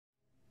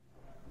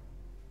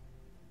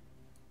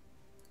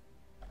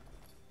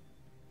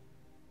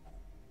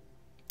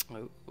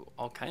Ooh,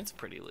 all kinds of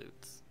pretty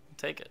loots.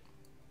 Take it.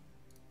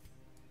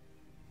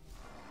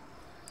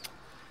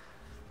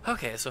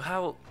 Okay, so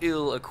how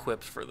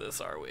ill-equipped for this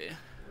are we?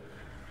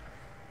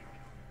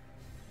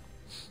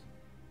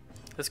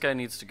 This guy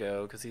needs to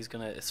go because he's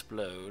gonna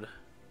explode.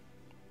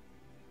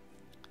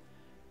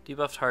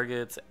 Debuff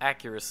targets,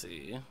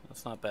 accuracy.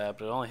 That's not bad,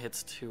 but it only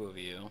hits 2 of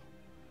you.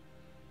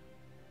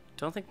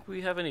 Don't think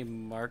we have any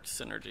marked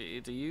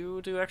synergy. Do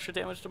you do extra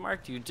damage to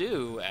marked? You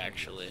do,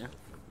 actually.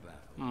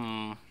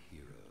 Hmm.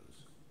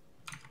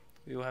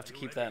 We will have to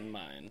keep that in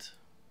mind.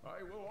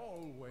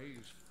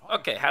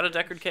 Okay, how to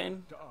Dekard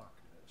Cain?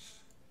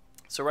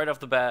 So right off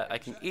the bat, I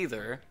can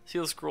either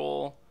Seal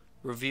Scroll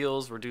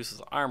reveals,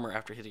 reduces armor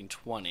after hitting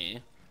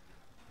 20.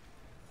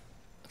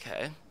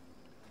 Okay.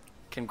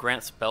 Can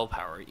grant spell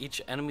power.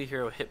 Each enemy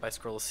hero hit by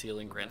Scroll of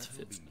Sealing grants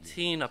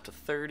 15 up to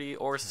 30,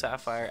 or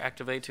Sapphire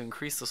activate to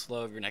increase the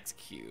slow of your next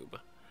cube.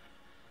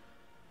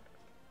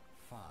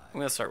 I'm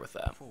gonna start with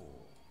that. 4,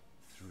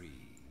 3,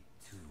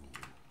 2,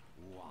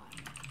 1.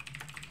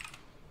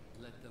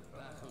 Let the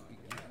battle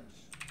begin.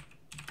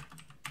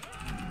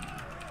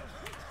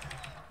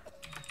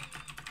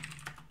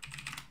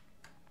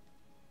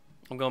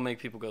 I'm gonna make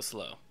people go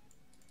slow.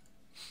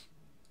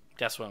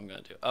 That's what I'm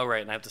gonna do. Oh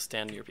right, and I have to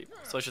stand near people.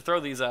 So I should throw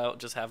these out,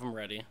 just have them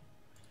ready.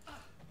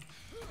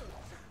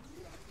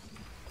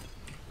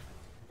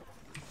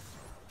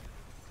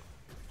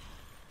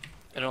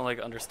 I don't like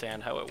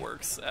understand how it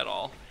works at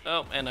all.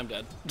 Oh, and I'm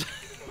dead.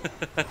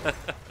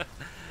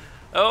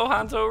 Oh,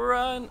 Hanto,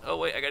 run! Oh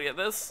wait, I gotta get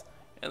this,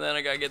 and then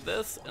I gotta get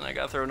this, and I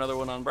gotta throw another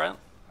one on Brent.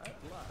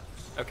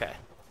 Okay.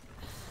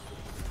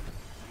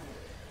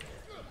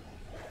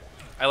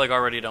 I like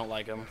already don't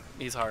like him.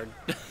 He's hard.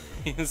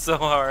 He's so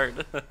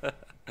hard.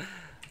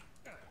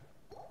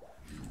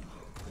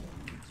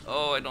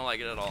 Oh, I don't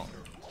like it at all.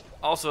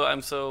 Also,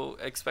 I'm so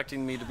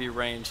expecting me to be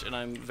ranged, and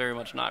I'm very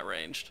much not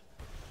ranged.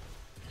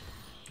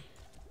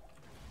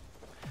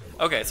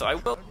 Okay, so I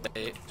will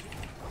say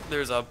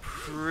there's a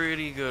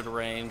pretty good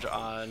range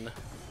on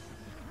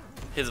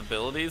his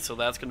abilities, so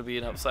that's going to be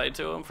an upside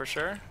to him for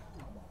sure.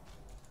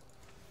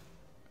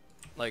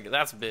 Like,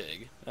 that's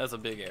big. That's a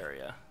big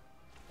area.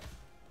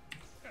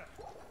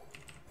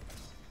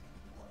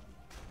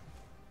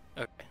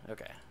 Okay,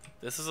 okay.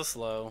 This is a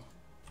slow.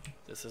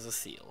 This is a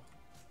seal.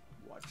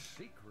 What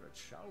secret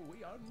shall we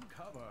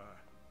uncover?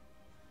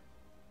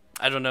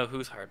 I don't know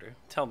who's harder.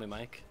 Tell me,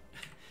 Mike.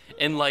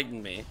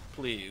 Enlighten me,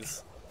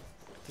 please.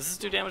 Does this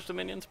do damage to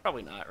minions?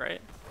 Probably not, right?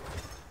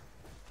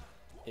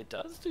 It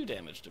does do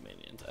damage to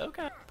minions.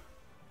 Okay.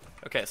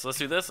 Okay, so let's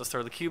do this. Let's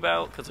throw the cube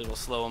out because it'll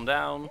slow them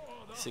down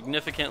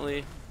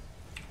significantly.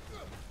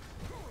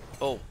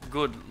 Oh,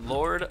 good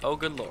lord. Oh,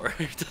 good lord.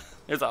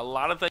 There's a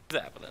lot of things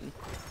happening.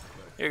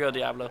 Here you go,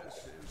 Diablo.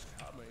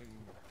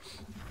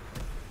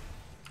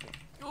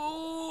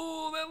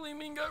 Oh, that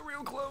Leeming got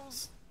real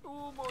close.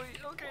 Oh boy,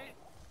 okay.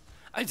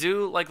 I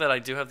do like that I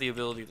do have the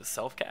ability to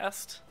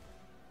self-cast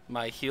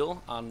my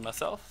heal on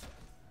myself.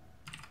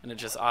 And it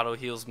just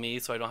auto-heals me,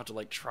 so I don't have to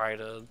like try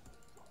to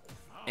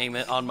aim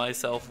it on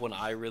myself when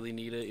I really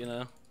need it, you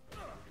know?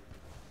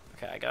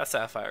 Okay, I got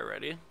Sapphire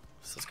ready.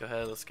 So let's go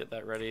ahead, let's get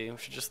that ready. We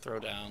should just throw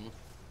down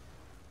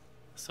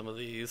some of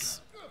these.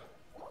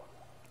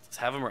 Let's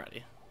have them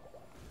ready.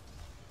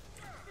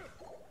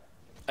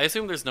 I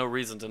assume there's no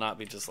reason to not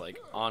be just like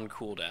on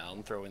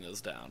cooldown throwing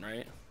those down,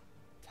 right?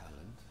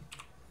 Talent?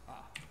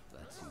 Ah,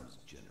 that seems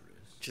generous.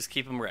 Just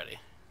keep them ready.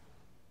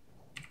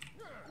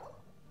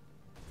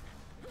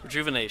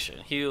 Rejuvenation.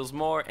 Heals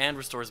more and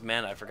restores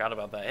mana. I forgot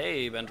about that.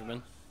 Hey,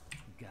 Benjamin.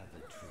 Gather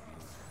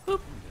Boop.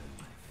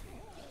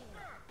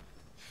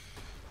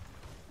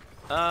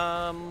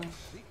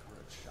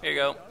 Here you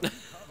go.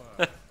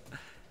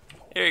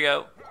 Here you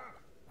go.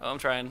 Oh, I'm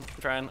trying.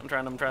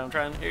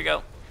 Here you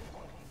go.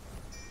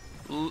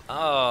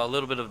 Oh, a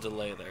little bit of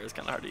delay there. It's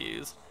kind of hard to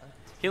use.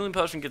 Healing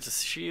potion gets a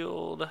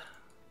shield.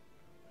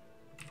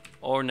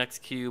 Or next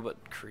Q,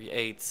 but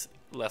creates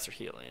lesser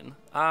healing.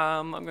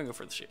 I'm gonna go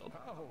for the shield.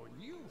 How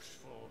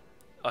useful.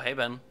 Oh, hey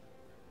Ben.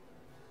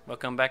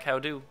 Welcome back. How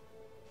do?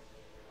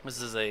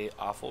 This is a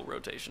awful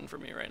rotation for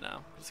me right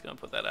now. Just gonna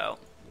put that out.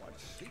 What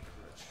secret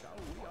shall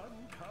we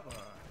uncover?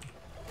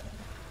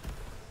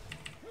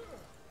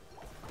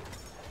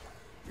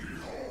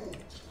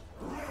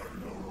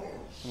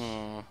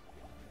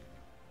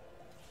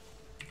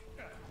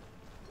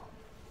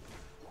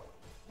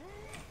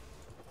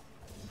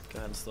 Go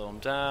ahead and slow him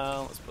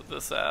down. Let's put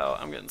this out.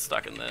 I'm getting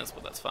stuck in this,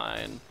 but that's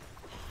fine.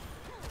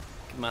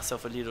 Give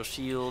myself a little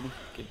shield.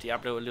 Give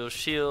Diablo a little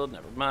shield.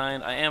 Never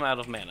mind. I am out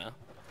of mana.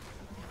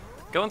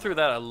 Going through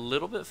that a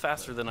little bit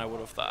faster than I would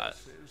have thought.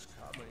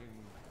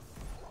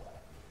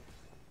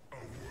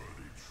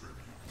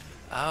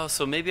 Oh,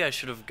 so maybe I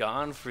should have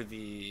gone for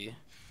the...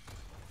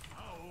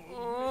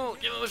 Oh,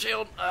 give him a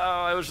shield. Oh,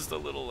 I was just a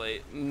little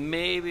late.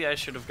 Maybe I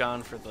should have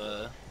gone for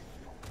the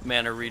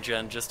mana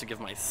regen just to give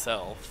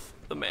myself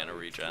the mana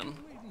regen.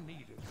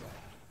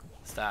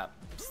 Stop.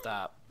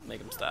 Stop.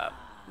 Make him stop.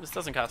 This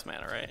doesn't cost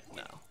mana, right?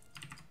 No.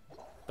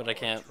 But I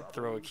can't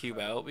throw a cube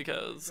out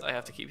because I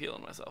have to keep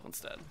healing myself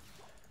instead.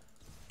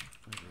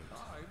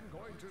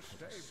 to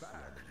stay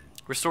back.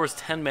 Restores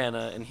 10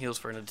 mana and heals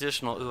for an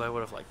additional... Ooh, I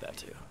would have liked that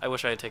too. I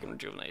wish I had taken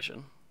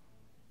Rejuvenation.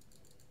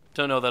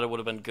 Don't know that it would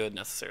have been good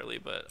necessarily,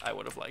 but I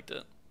would have liked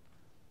it.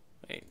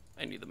 Wait,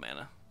 I need the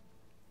mana.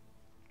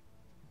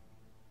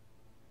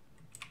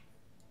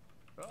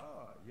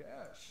 Ah,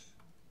 yes.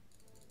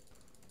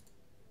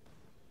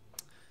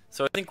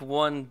 So I think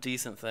one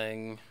decent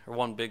thing, or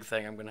one big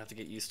thing I'm going to have to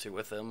get used to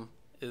with him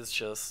is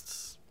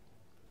just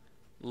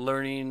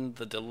learning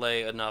the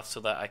delay enough so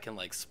that I can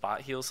like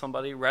spot heal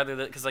somebody rather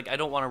than, because like I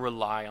don't want to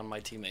rely on my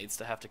teammates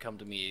to have to come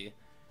to me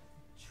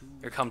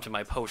or come to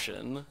my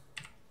potion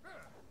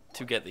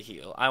to get the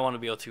heal. I want to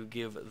be able to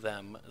give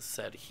them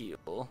said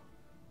heal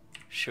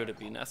should it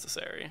be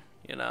necessary,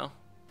 you know?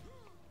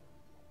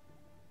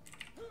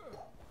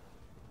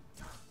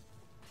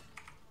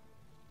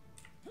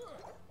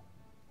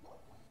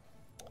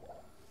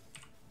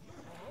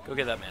 Go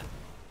get that man.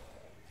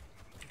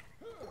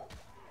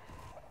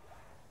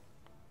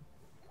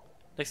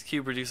 Next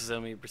cube reduces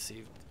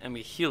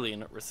enemy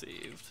healing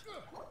received.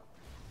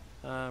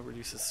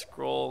 Reduces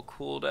scroll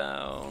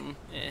cooldown.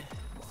 Eh.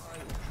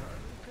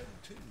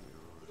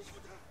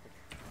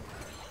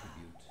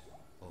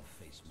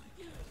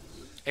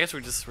 I guess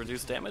we just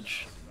reduce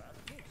damage.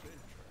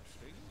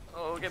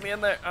 Oh, get me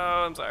in there! Oh,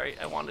 I'm sorry.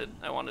 I wanted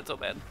so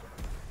bad.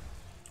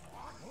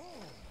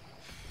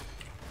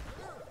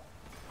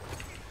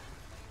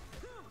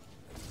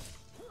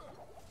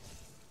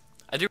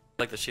 I do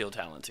like the shield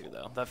talent too,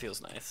 though. That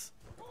feels nice.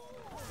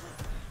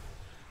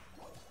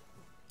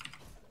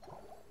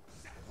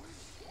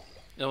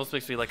 It almost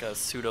makes me like a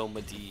pseudo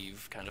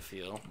Medivh kind of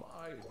feel.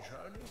 My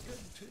journey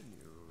continues.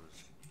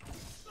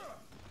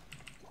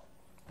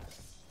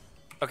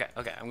 Okay,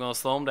 I'm gonna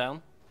slow him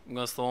down. I'm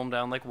gonna slow him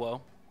down like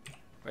whoa.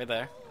 Right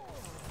there.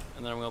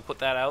 And then I'm gonna put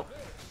that out.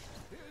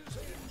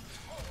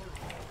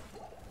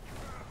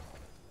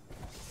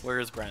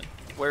 Where is Brent?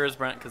 Where is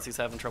Brent? Because he's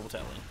having trouble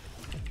telling.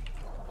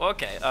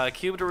 Okay,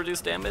 cube to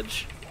reduce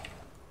damage.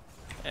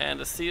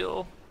 And a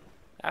seal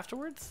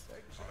afterwards?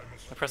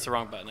 I pressed the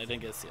wrong button, I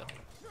didn't get a seal.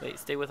 Wait,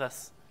 stay with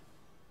us.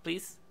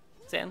 Please?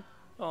 Zan?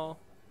 Oh,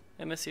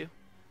 I miss you.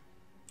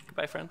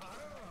 Goodbye, friend.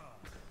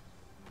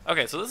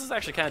 Okay, so this is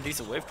actually kind of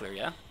decent wave clear,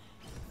 yeah?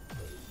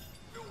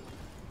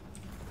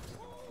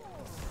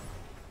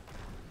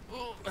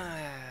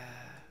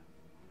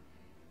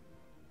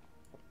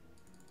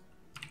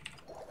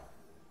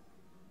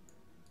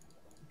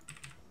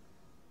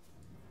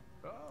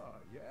 Ah,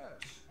 yes.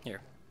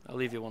 Here, I'll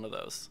leave you one of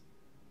those.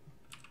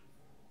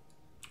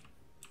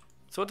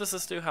 So what does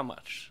this do? How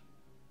much?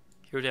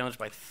 Hero damage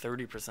by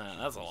 30%.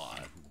 That's a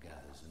lot.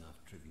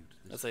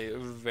 That's a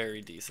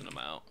very decent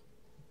amount.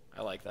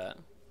 I like that.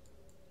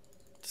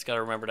 Just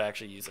gotta remember to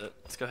actually use it.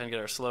 Let's go ahead and get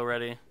our slow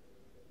ready.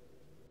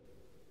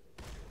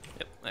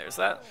 Yep, there's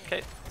that.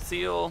 Okay,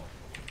 seal.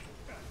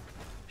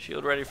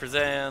 Shield ready for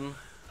Zan.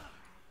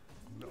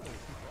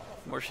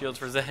 More shields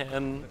for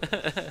Zan.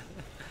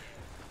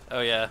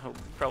 Oh yeah,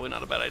 probably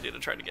not a bad idea to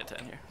try to get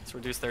 10 here. Let's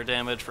reduce their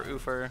damage for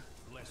Oofer.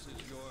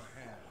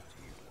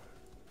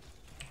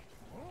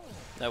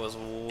 That was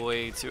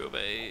way too of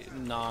a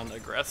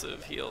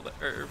non-aggressive heal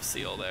or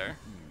seal there.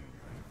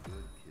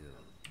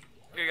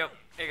 Here you go.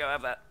 Here you go.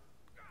 Have that.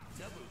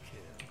 There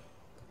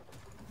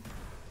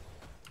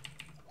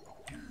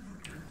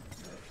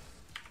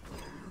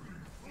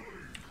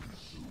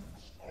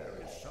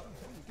is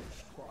something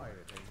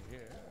disquieting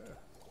here.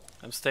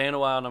 I'm staying a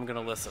while and I'm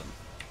gonna listen.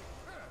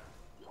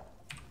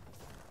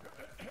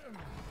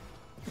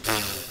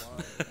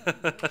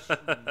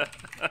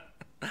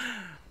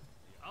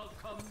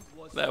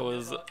 That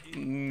was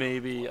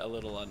maybe a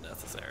little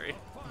unnecessary.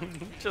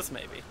 Just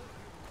maybe.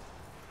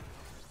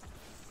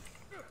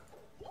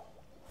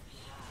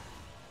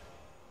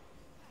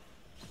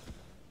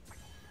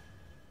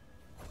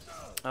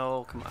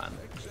 Oh, come on.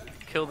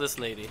 Kill this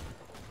lady.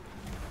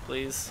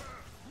 Please.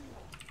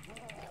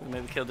 Can we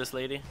maybe kill this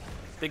lady?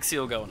 Big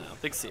seal go now.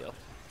 Big seal.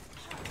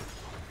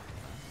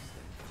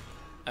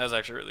 That was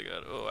actually really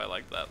good. Oh, I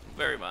like that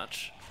very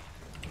much.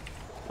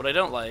 What I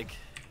don't like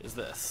is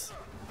this.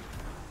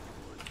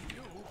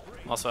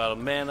 I'm also out of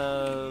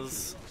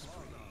manas.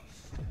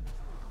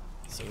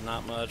 So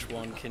not much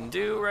one can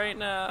do right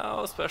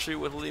now, especially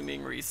with Lee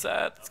being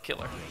reset. It's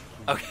killer.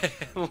 Okay,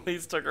 at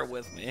least took her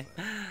with me.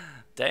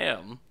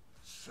 Damn.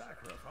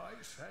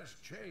 Sacrifice has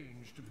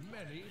changed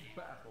many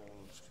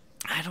battles.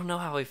 I don't know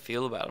how I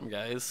feel about him,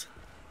 guys.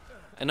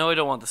 I know I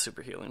don't want the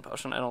super healing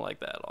potion. I don't like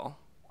that at all.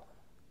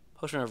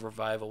 Potion of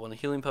revival. When the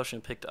healing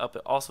potion picked up,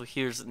 it also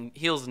heals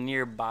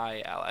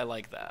nearby. I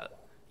like that.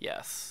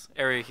 Yes.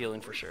 Area healing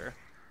for sure.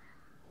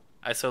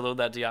 I soloed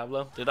that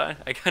Diablo, did I?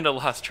 I kind of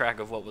lost track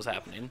of what was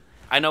happening.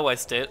 I know I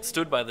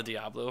stood by the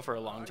Diablo for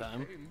a long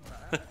time.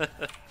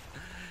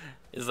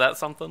 Is that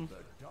something?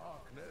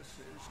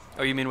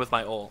 Oh, you mean with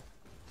my ult?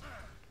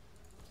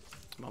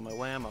 I'm on my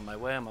way, I'm on my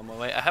way, I'm on my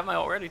way. I have my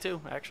ult ready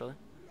too, actually.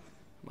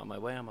 I'm on my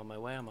way, I'm on my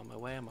way, I'm on my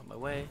way, I'm on my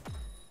way.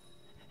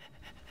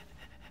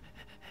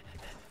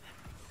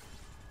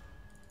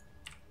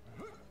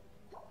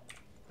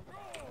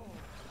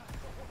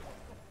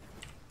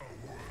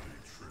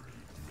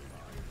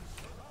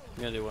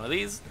 I'm gonna do one of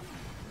these.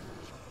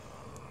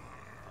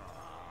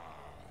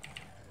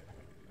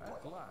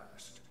 At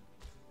last.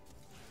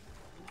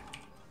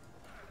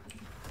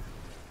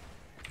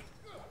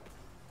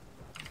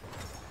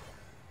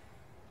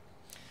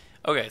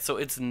 Okay, so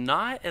it's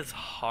not as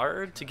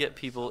hard to get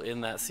people in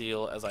that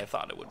seal as I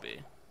thought it would be.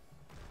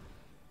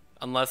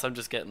 Unless I'm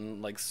just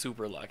getting, like,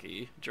 super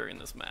lucky during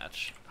this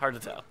match. Hard to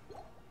tell.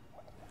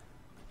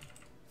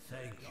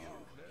 Thank you.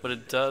 But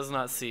it does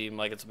not seem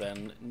like it's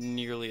been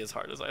nearly as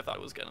hard as I thought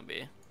it was going to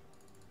be.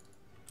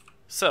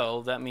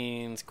 So, that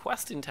means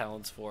questing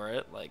talents for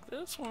it, like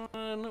this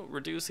one,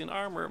 reducing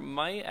armor,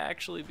 might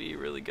actually be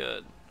really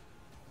good.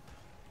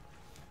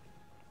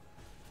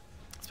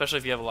 Especially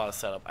if you have a lot of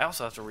setup. I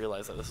also have to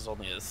realize that this is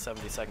only a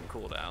 70-second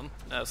cooldown.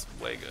 That's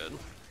way good.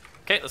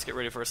 Okay, let's get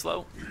ready for a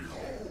slow.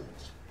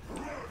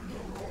 There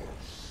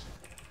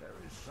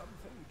is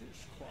something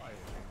disquieting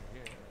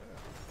here.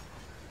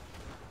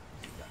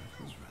 That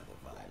was rather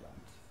violent.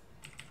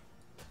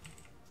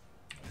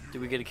 Did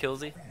we get a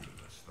killsy?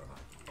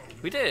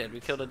 We did. We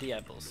killed a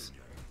Diablos.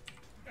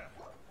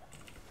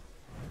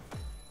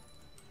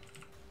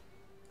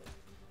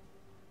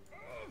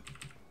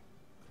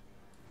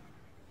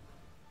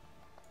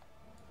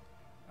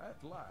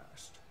 At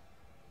last.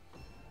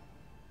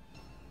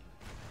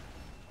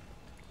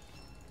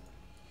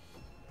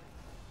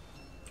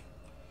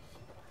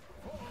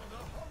 For the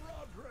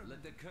Haradrim.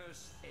 Let the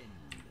curse end.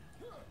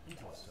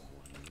 Until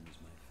someone wins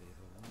my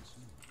favor once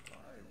more.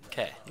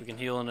 Okay, we can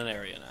heal in an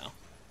area now.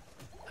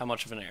 How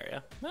much of an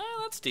area?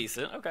 That's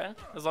decent. Okay.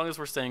 As long as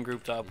we're staying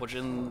grouped up, which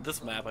in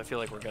this map I feel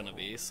like we're going to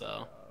be,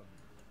 so.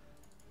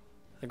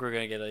 I think we're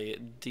going to get a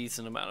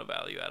decent amount of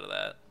value out of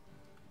that.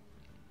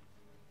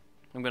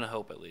 I'm going to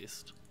hope at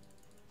least.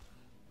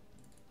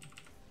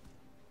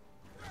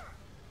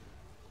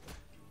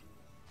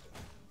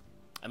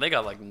 And they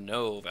got like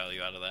no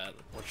value out of that,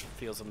 which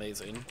feels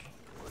amazing.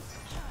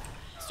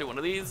 Let's do one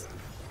of these.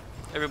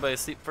 Everybody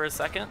sleep for a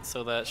second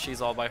so that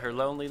she's all by her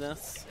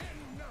loneliness.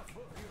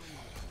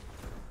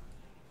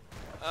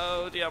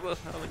 Oh, Diablo,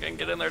 I don't think I can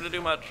get in there to do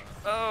much.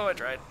 Oh, I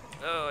tried.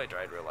 Oh, I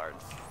tried real hard.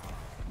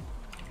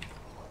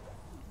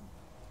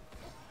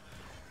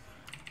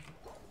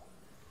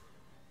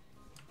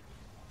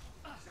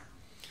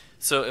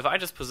 So if I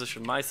just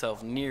position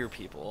myself near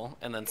people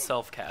and then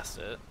self-cast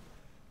it,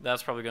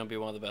 that's probably going to be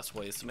one of the best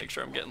ways to make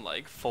sure I'm getting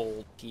like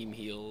full team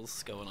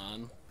heals going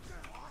on.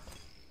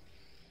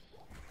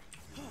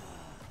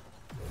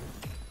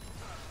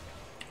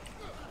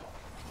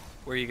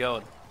 Where are you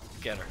going?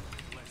 Get her.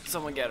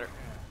 Someone get her.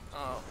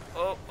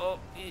 Oh,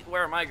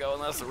 where am I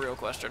going? That's the real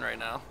question right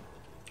now.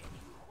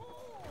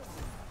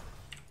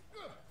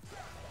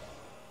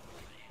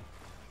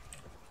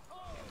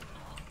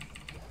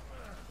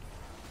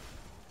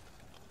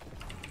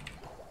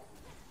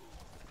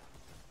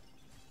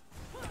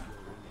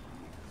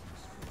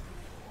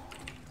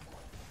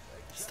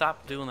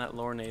 Stop doing that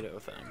Lornado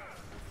thing.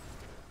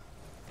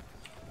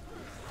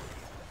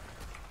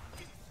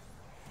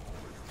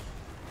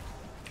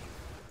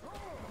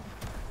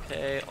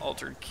 Okay,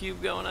 altered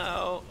cube going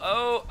out.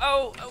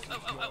 Oh,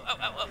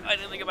 I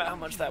didn't think about how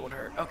much that would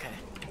hurt. Okay,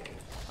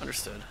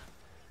 understood.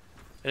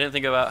 I didn't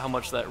think about how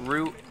much that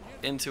root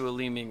into a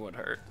Leeming would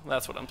hurt.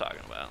 That's what I'm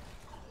talking about.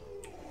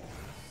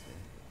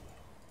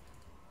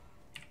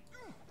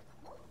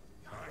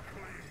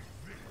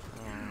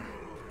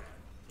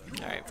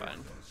 Alright,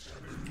 fine.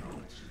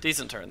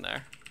 Decent turn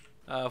there.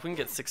 If we can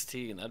get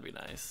 16, that'd be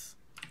nice.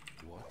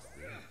 What's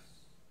this?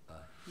 A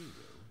hero?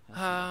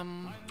 I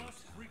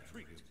must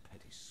retreat.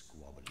 Petty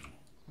squabbling.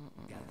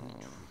 Gather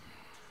truth.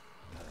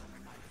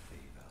 Earn my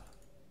favor.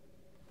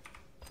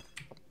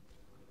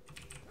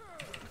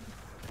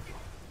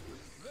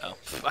 Oh,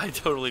 I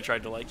totally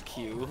tried to like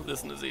Q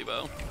this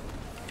Nazebo.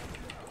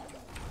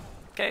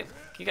 Okay,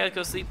 you guys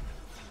go sleep.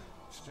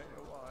 Stay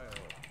a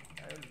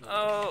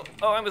while.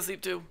 Oh, I'm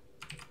asleep too.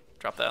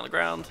 Drop that on the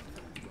ground.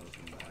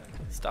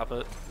 Stop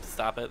it.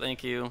 Stop it.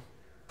 Thank you.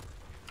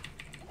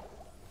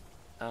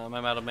 I'm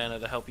out of mana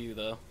to help you,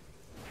 though.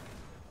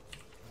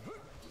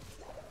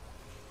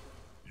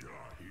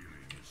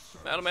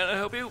 I'm out of mana to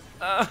help you.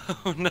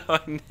 Oh, no,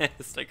 I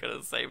missed. I could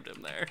have saved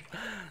him there.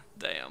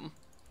 Damn.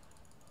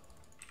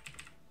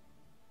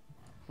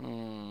 I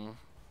mean,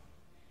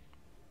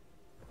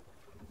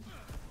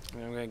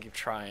 I'm going to keep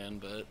trying,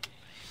 but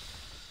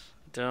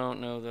don't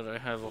know that I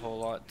have a whole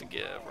lot to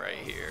give right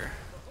here.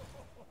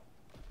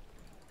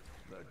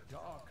 The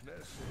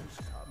darkness is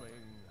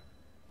coming.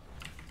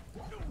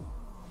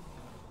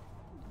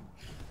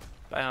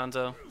 Bye,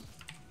 Hanzo.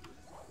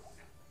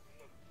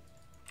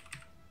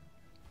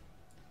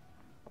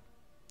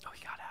 Oh,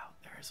 he got out.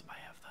 There is a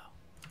Maiev, though.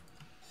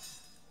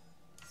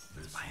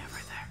 There's Maiev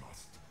right there.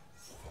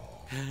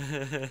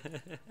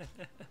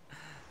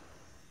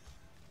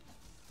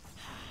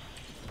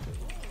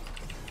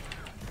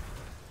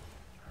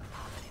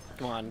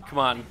 Come on, come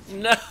on.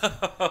 No!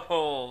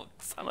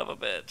 Son of a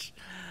bitch.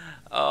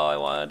 Oh, I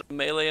wanted to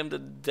melee him to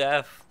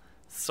death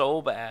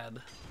so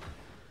bad.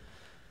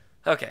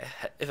 Okay,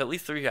 if at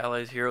least 3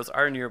 allied heroes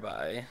are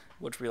nearby,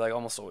 which we like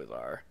almost always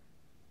are,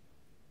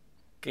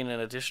 Gain an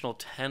additional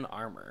 10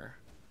 armor.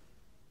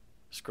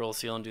 Scroll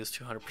seal and does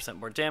 200%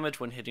 more damage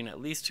when hitting at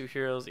least 2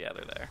 heroes. Yeah,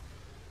 they're there.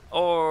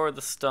 Or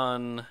the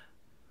stun.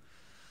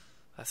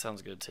 That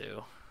sounds good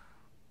too.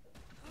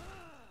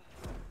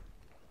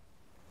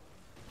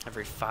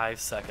 Every 5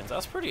 seconds.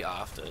 That's pretty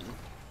often.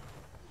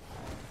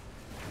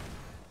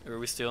 Are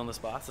we stealing this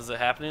boss? Is it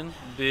happening?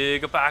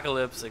 Big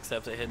apocalypse,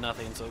 except it hit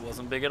nothing, so it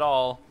wasn't big at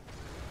all.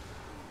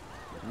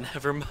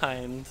 Never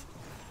mind.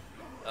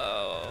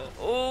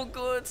 Oh,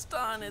 good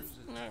stun. It's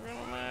not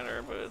gonna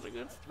matter, but it's a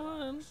good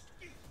stun.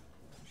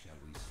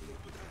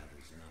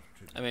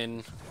 I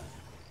mean,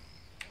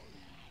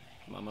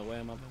 I'm on my way,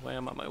 I'm on my way,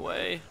 I'm on my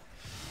way.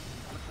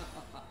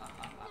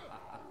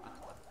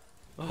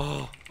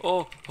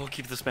 Oh,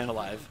 keep this man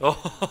alive.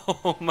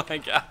 Oh my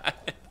god.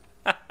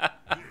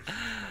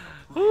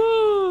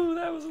 Woo,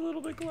 that was a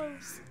little bit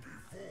close.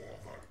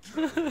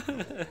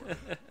 There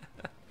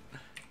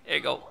you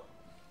go.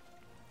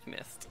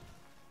 Missed.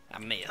 I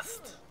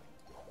missed.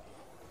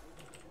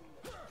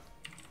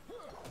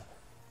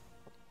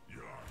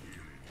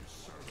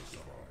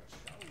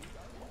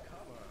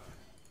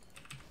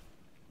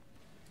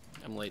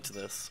 I'm late to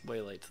this.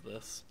 Way late to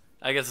this.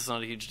 I guess it's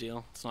not a huge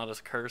deal. It's not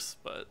a curse,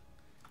 but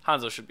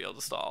Hanzo should be able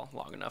to stall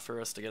long enough for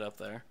us to get up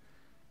there.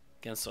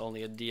 Against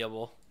only a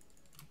Diablo.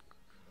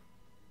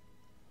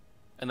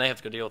 And they have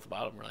to go deal with the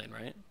bottom lane,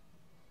 right?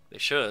 They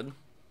should.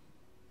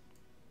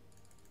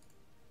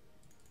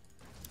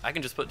 I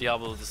can just put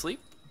Diablo to sleep.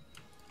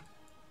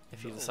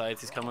 If he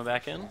decides he's coming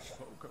back in.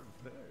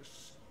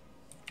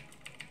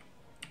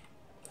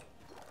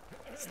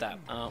 Stop.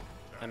 Oh,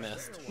 I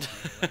missed.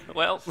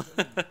 Well.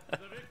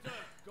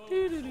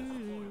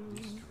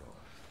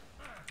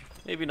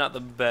 Maybe not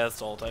the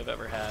best ult I've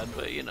ever had,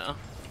 but you know.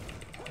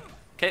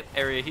 Okay,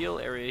 area heal,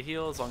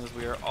 as long as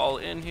we are all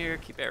in here,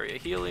 keep area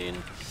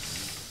healing.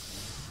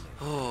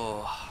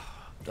 Oh,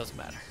 doesn't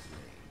matter.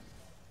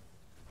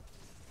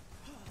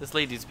 This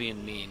lady's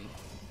being mean.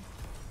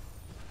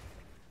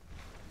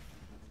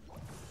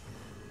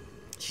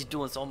 She's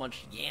doing so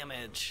much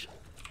damage.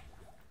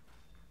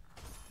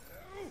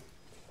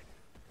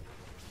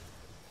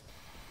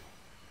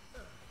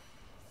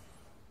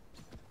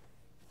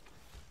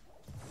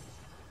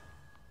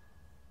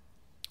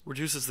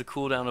 Reduces the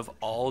cooldown of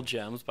all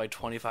gems by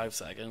 25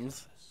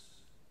 seconds.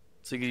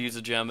 So you can use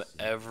a gem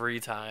every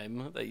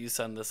time that you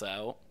send this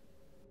out.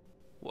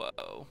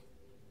 Whoa.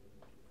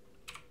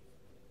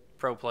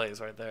 Pro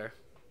plays right there.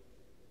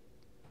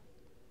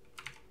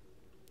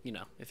 You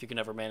know, if you can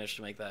ever manage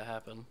to make that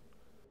happen.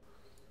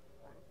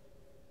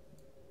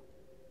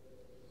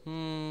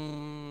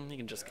 You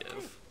can just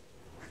give.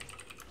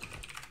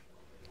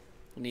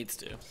 He needs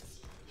to.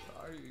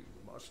 I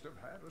must have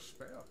had a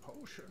spare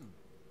potion.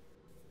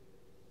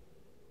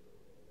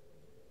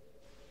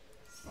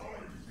 Find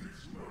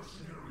these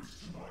mercenaries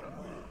to my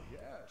will.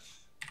 Yes.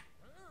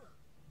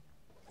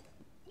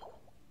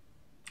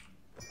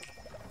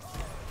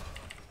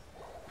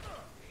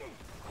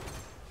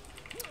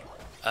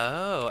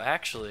 Oh,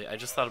 actually, I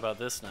just thought about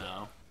this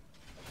now.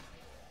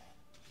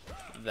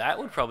 That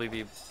would probably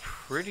be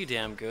pretty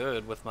damn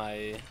good with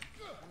my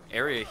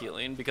area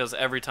healing, because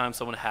every time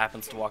someone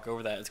happens to walk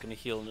over that, it's going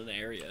to heal in an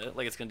area.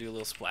 Like, it's going to do a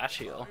little splash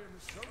heal.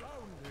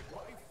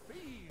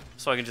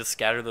 So I can just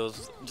scatter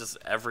those just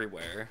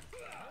everywhere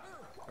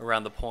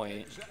around the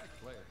point,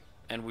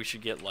 and we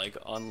should get, like,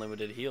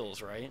 unlimited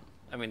heals, right?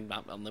 I mean,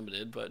 not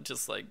unlimited, but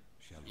just, like,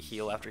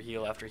 heal after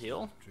heal after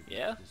heal.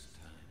 Yeah?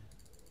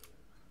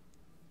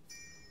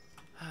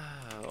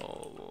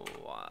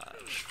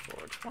 Watch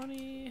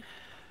 420.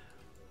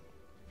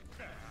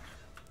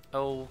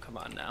 Oh, come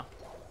on now.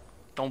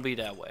 Don't be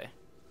that way.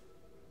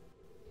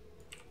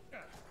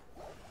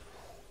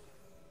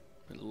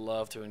 I'd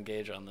love to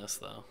engage on this,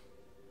 though.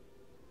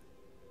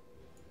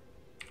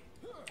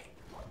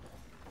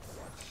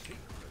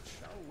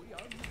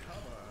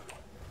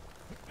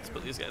 Let's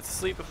put these guys to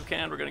sleep if we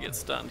can. We're going to get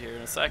stunned here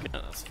in a second.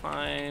 That's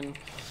fine.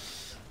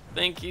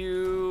 Thank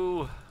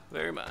you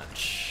very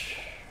much.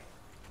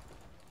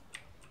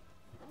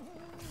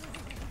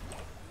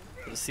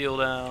 Put a seal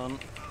down.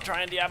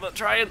 Try and Diablo,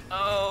 try it.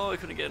 Oh, I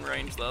couldn't get in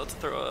range though to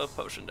throw a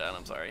potion down.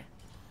 I'm sorry.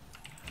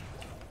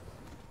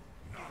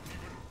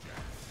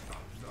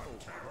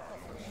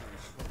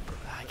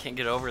 I can't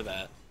get over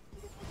that.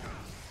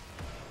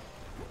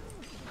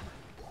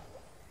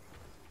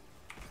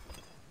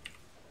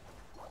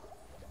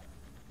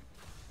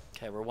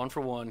 Okay, we're 1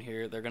 for 1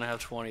 here. They're gonna have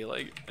 20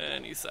 like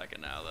any second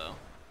now though,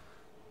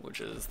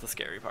 which is the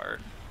scary part.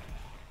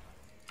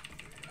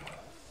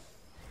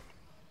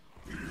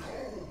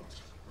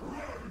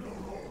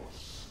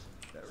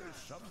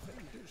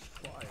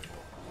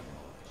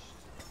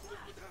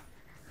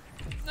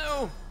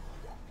 No!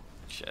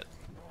 Shit.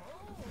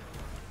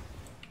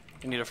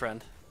 I need a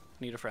friend.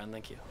 Need a friend,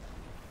 thank you.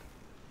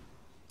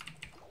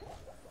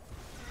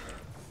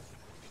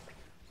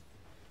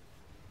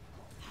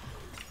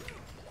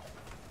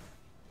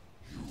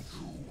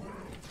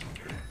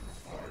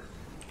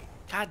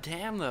 God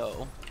damn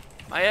though.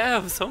 I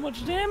have so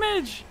much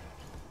damage!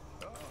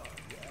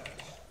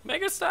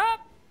 Make it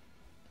stop!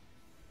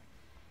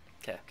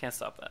 Okay, can't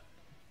stop that.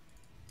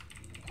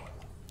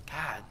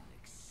 God,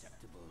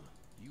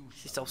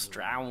 she's so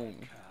strong.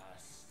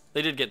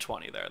 They did get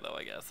 20 there, though,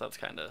 I guess. That's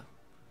kind of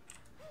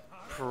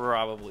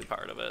probably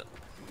part of it.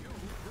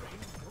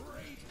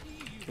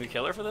 Can we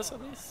kill her for this,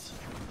 at least?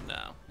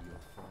 No.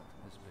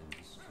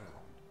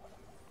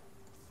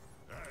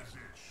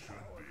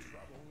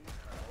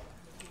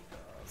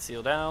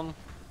 Seal down.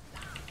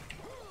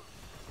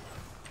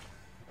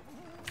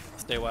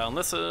 Stay a while and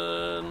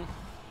listen.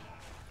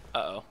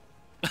 Uh-oh.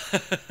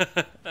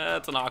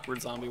 That's an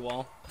awkward zombie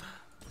wall.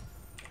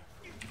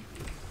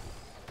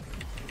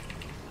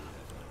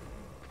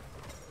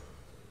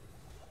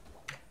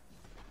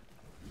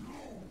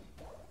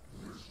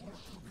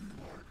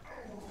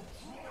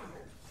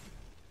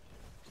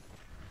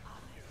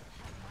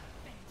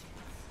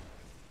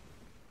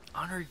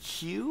 On her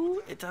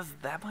Q? It does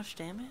that much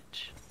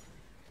damage?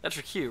 That's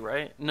her Q,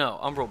 right? No,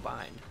 Umbral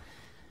Bind.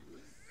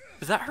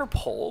 Is that her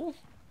pole?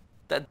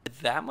 That did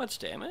that much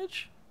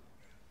damage?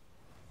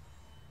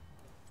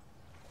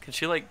 Can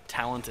she like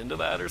talent into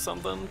that or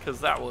something? Because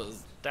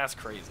that's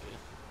crazy.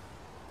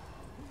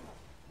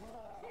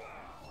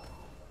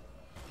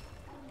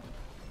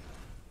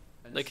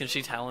 Like, can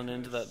she talent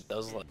into that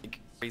does like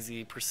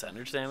crazy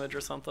percentage damage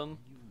or something?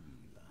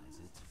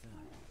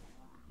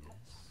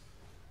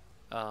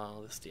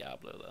 Oh, this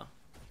Diablo though.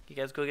 You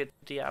guys go get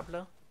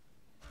Diablo?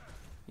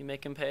 You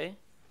make him pay?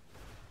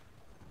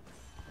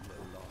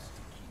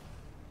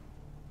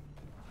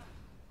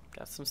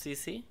 Got some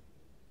CC?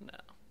 No.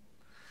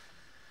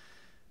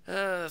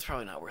 That's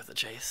probably not worth the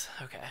chase.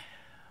 Okay.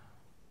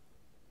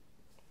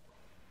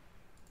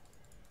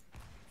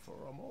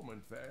 For a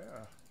moment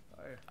there,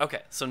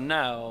 Okay, so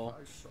now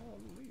I saw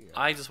Leah.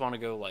 I just want to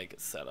go like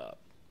set up.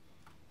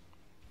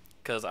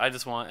 Because I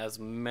just want as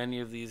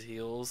many of these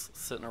heals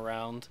sitting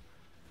around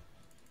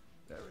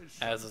There is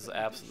as is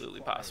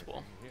absolutely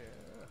possible. here.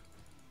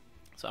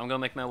 So I'm going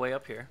to make my way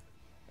up here.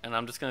 And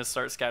I'm just going to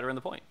start scattering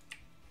the point.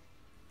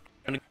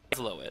 I'm going to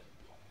Gazlow it.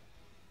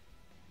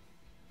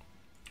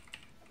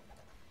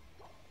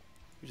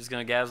 We're just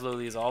going to Gazlow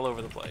these all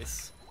over the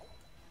place.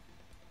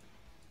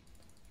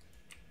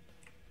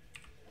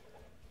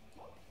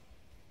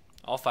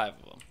 All 5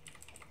 of them.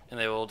 And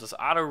they will just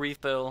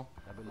auto-refill,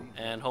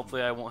 and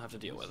hopefully I won't have to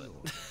deal with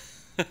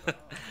it.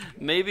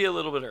 Maybe a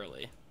little bit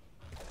early.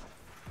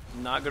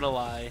 Not gonna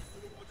lie,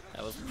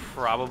 that was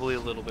probably a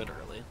little bit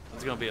early.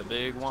 It's gonna be a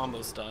big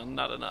wombo stun,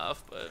 not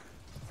enough, but...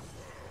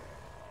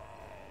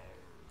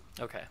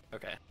 Okay,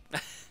 okay.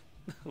 A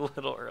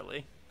little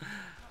early.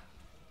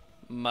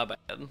 My bad.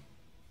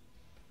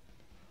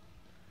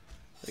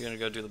 They're gonna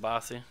go do the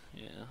bossy?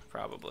 Yeah,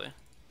 probably.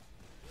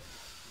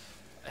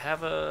 I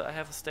have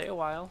a stay a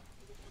while.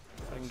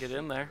 If I can get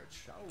in there.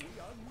 Shall we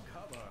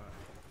uncover?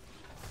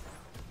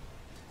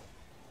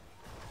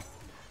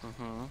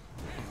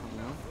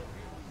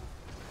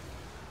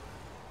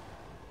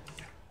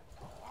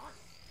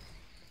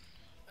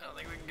 I don't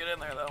think we can get in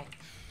there though.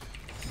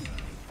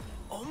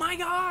 Oh my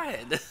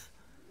god!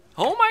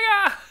 Oh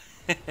my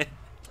god!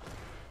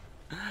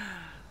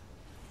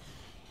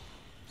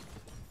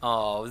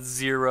 Oh,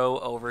 0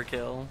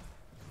 overkill.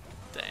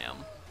 Damn.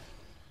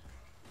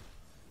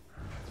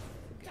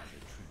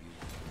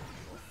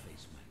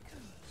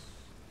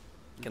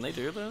 Can they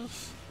do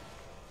this?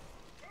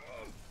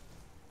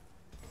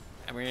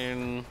 I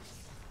mean...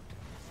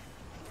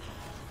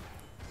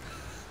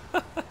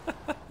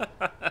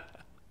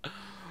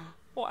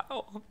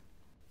 Wow.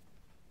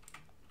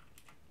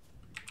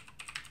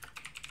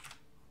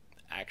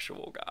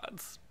 Actual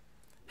gods.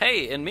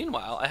 Hey, and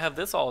meanwhile, I have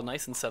this all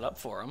nice and set up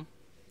for them.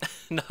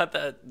 Not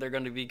that they're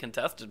going to be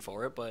contested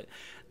for it, but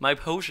my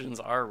potions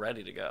are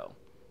ready to go.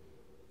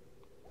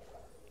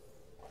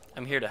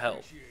 I'm here to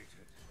help.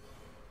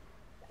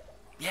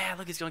 Yeah,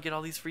 look, he's going to get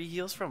all these free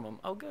heals from him.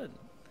 Oh, good.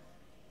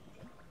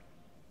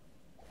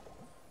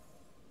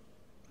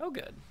 Oh,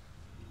 good.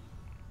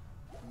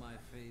 My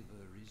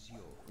favor is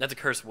yours. That's a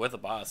curse with a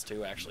boss,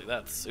 too, actually.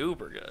 That's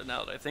super good,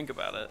 now that I think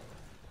about it.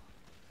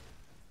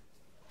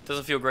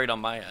 Doesn't feel great on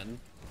my end,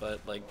 but,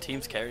 like,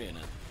 team's carrying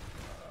it.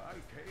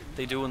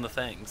 They doing the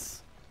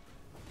things.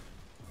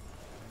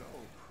 No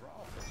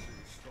prophecy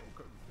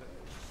spoke of this.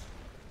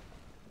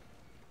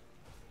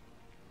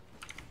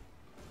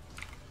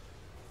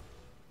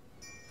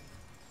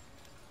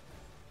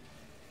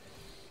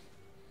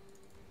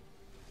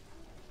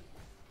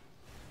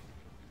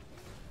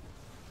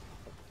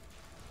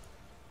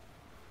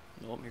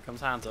 Nope, here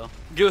comes Hanzo.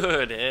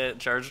 Good hit.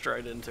 Charged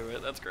right into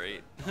it. That's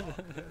great.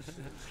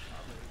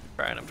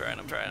 I'm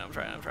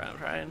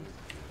trying.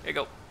 Here you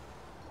go.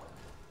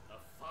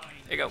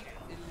 Here you go.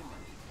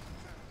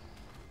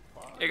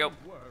 Here you go.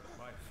 Work,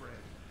 my friends.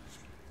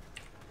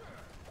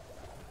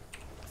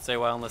 Stay a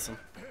while and listen.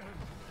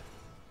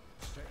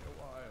 Stay a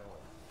while.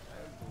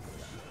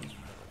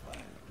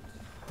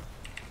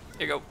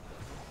 Here you go.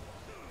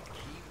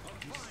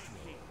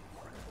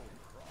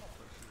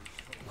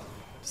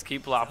 Just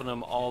keep plopping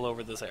them all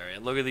over this area.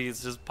 Look at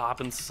these, just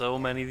popping so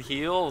many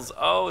heals.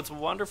 Oh, it's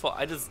wonderful.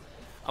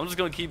 I'm just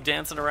gonna keep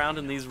dancing around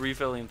in these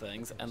refilling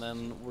things, and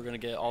then we're gonna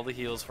get all the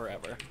heals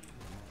forever.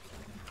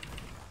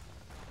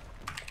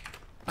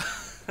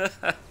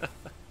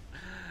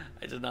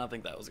 I did not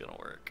think that was gonna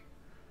work.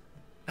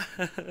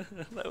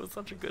 That was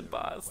such a good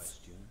boss.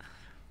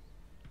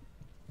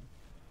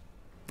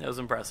 That was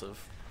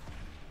impressive.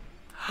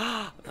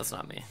 That's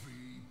not me.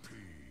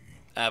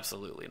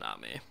 Absolutely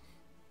not me.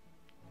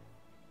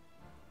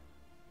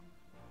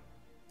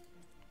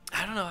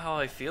 I don't know how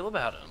I feel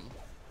about him.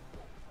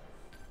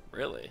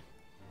 Really.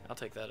 I'll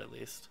take that at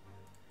least.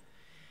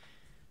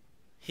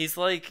 He's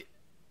like...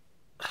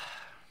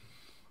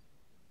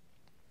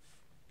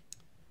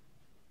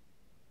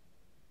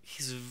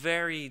 He's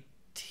very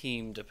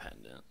team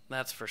dependent,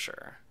 that's for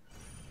sure.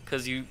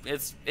 Because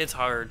it's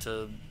hard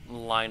to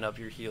line up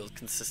your heals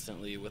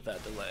consistently with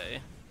that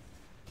delay.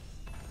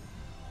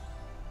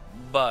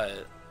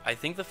 But I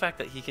think the fact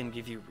that he can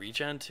give you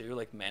regen too,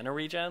 like mana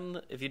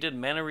regen, if you did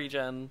mana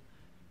regen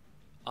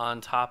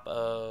on top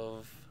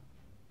of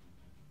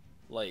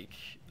like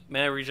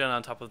mana regen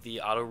on top of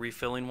the auto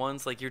refilling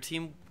ones, like your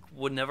team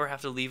would never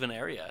have to leave an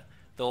area.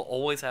 They'll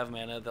always have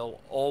mana,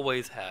 they'll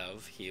always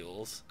have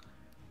heals.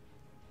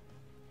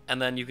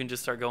 And then you can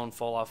just start going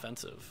full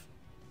offensive.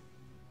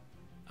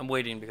 I'm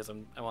waiting because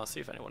I want to see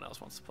if anyone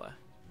else wants to play.